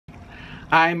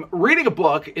I'm reading a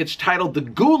book. It's titled The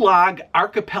Gulag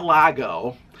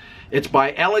Archipelago. It's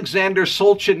by Alexander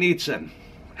Solzhenitsyn.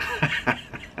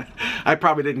 I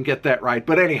probably didn't get that right,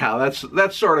 but anyhow,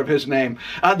 that's sort of his name.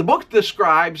 The book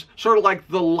describes sort of like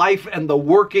the life and the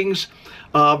workings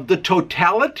of the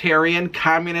totalitarian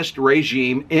communist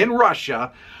regime in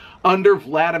Russia under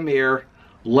Vladimir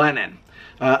Lenin.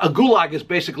 A gulag is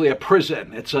basically a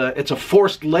prison. It's a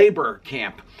forced labor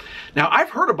camp. Now, I've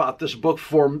heard about this book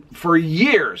for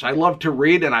years. I love to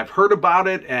read, and I've heard about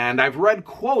it, and I've read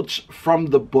quotes from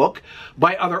the book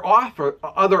by other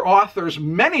authors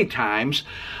many times.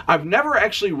 I've never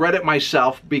actually read it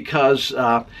myself because,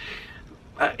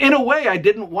 in a way, I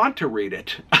didn't want to read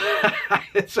it.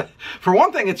 For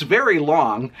one thing, it's very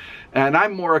long, and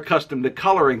I'm more accustomed to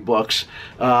coloring books.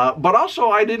 But also,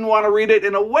 I didn't want to read it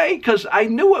in a way because I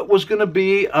knew it was going to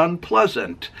be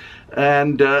unpleasant.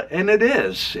 And it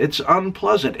is. It's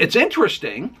unpleasant. It's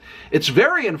interesting. It's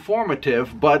very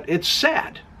informative, but it's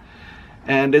sad.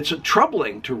 And it's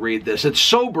troubling to read this. It's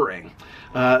sobering.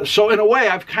 So in a way,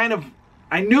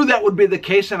 I knew that would be the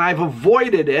case, and I've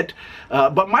avoided it.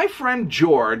 But my friend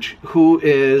George, who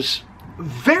is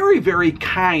very, very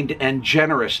kind and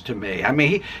generous to me. I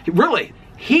mean,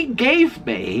 he gave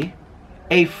me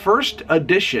a first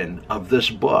edition of this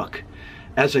book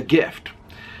as a gift.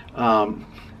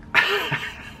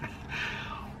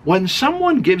 When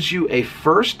someone gives you a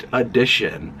first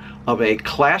edition of a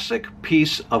classic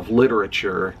piece of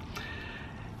literature,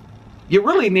 you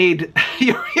really need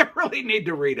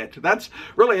to read it. That's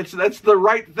the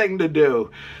right thing to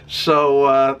do.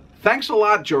 So thanks a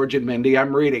lot, George and Mindy.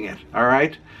 I'm reading it. All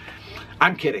right.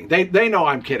 I'm kidding. They know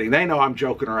I'm kidding. They know I'm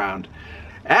joking around.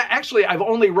 Actually, I've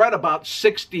only read about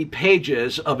 60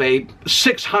 pages of a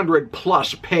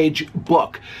 600+ page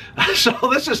book. So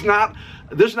this is not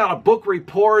a book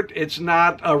report. It's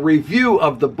not a review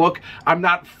of the book. I'm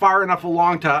not far enough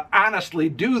along to honestly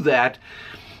do that.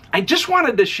 I just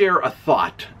wanted to share a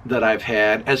thought that I've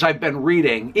had as I've been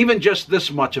reading, even just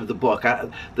this much of the book.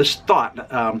 This thought,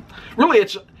 really,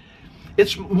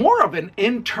 it's more of an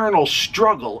internal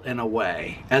struggle in a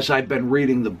way as I've been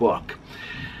reading the book.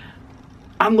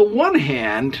 On the one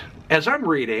hand, as I'm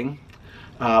reading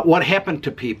what happened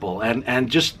to people and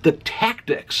just the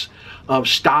tactics of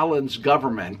Stalin's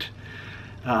government,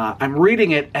 I'm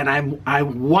reading it and I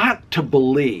want to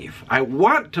believe,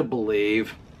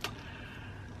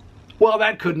 well,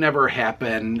 that could never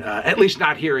happen, at least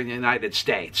not here in the United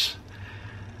States.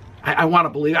 I want to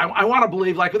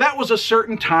believe, like that was a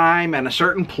certain time and a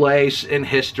certain place in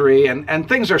history, and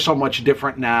things are so much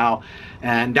different now,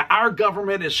 and our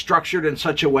government is structured in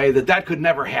such a way that could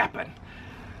never happen.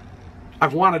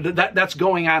 I've wanted to, that's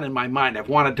going on in my mind. I've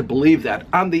wanted to believe that.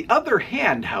 On the other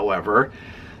hand, however,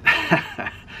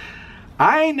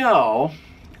 I know,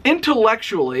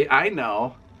 intellectually, I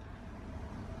know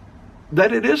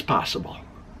that it is possible.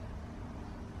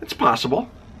 It's possible.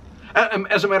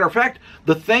 As a matter of fact,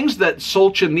 the things that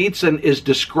Solzhenitsyn is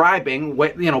describing,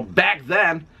 back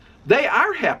then, they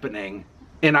are happening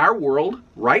in our world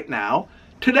right now,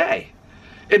 today,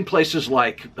 in places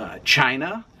like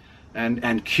China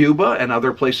and Cuba and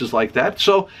other places like that.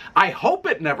 So I hope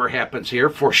it never happens here,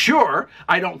 for sure.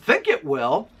 I don't think it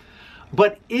will.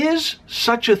 But is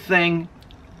such a thing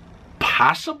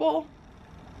possible?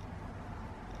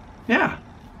 Yeah,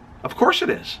 of course it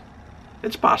is.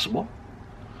 It's possible.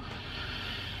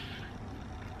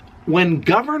 When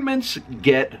governments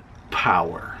get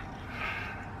power,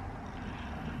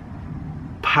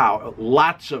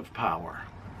 lots of power,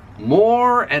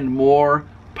 more and more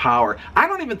power. I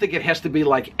don't even think it has to be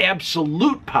like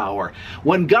absolute power.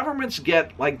 When governments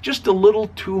get like just a little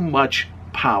too much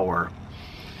power,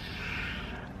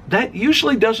 that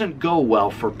usually doesn't go well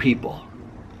for people.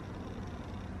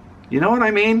 You know what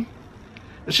I mean?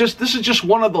 This is just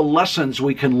one of the lessons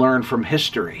we can learn from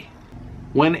history.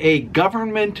 When a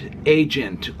government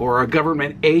agent or a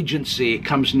government agency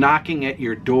comes knocking at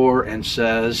your door and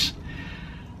says,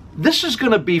 this is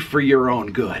going to be for your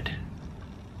own good,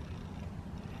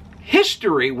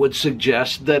 history would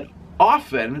suggest that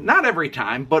often, not every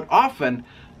time, but often,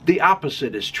 the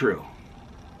opposite is true.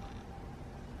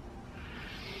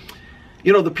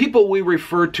 You know, the people we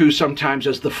refer to sometimes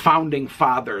as the founding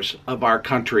fathers of our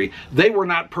country, they were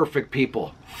not perfect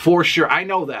people, for sure. I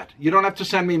know that. You don't have to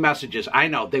send me messages. I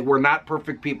know they were not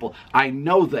perfect people. I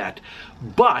know that.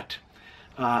 But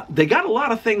they got a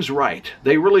lot of things right.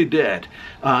 They really did.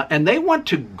 And they went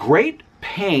to great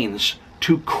pains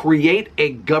to create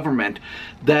a government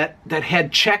that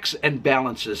had checks and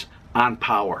balances on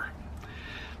power.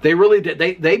 They really did.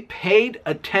 They paid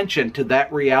attention to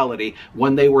that reality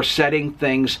when they were setting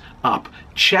things up.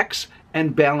 Checks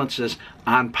and balances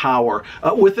on power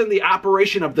within the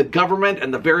operation of the government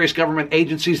and the various government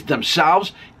agencies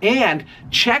themselves, and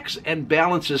checks and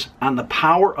balances on the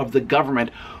power of the government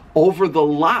over the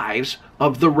lives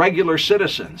of the regular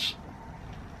citizens.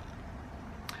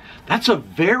 That's a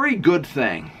very good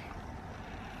thing.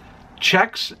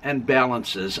 Checks and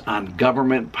balances on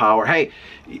government power. Hey,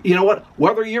 you know what?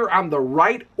 Whether you're on the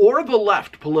right or the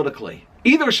left politically,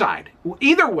 either side,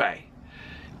 either way,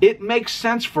 it makes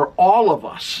sense for all of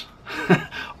us,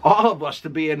 all of us to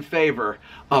be in favor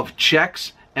of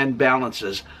checks and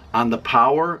balances on the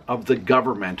power of the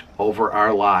government over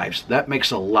our lives. That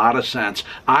makes a lot of sense.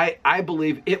 I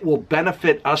believe it will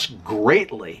benefit us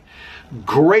greatly,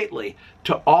 greatly,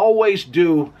 to always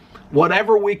do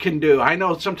whatever we can do. I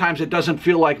know sometimes it doesn't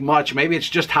feel like much. Maybe it's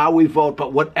just how we vote,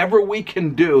 but whatever we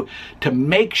can do to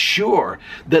make sure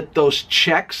that those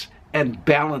checks and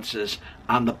balances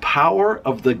on the power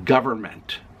of the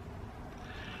government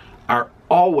are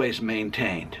always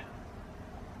maintained.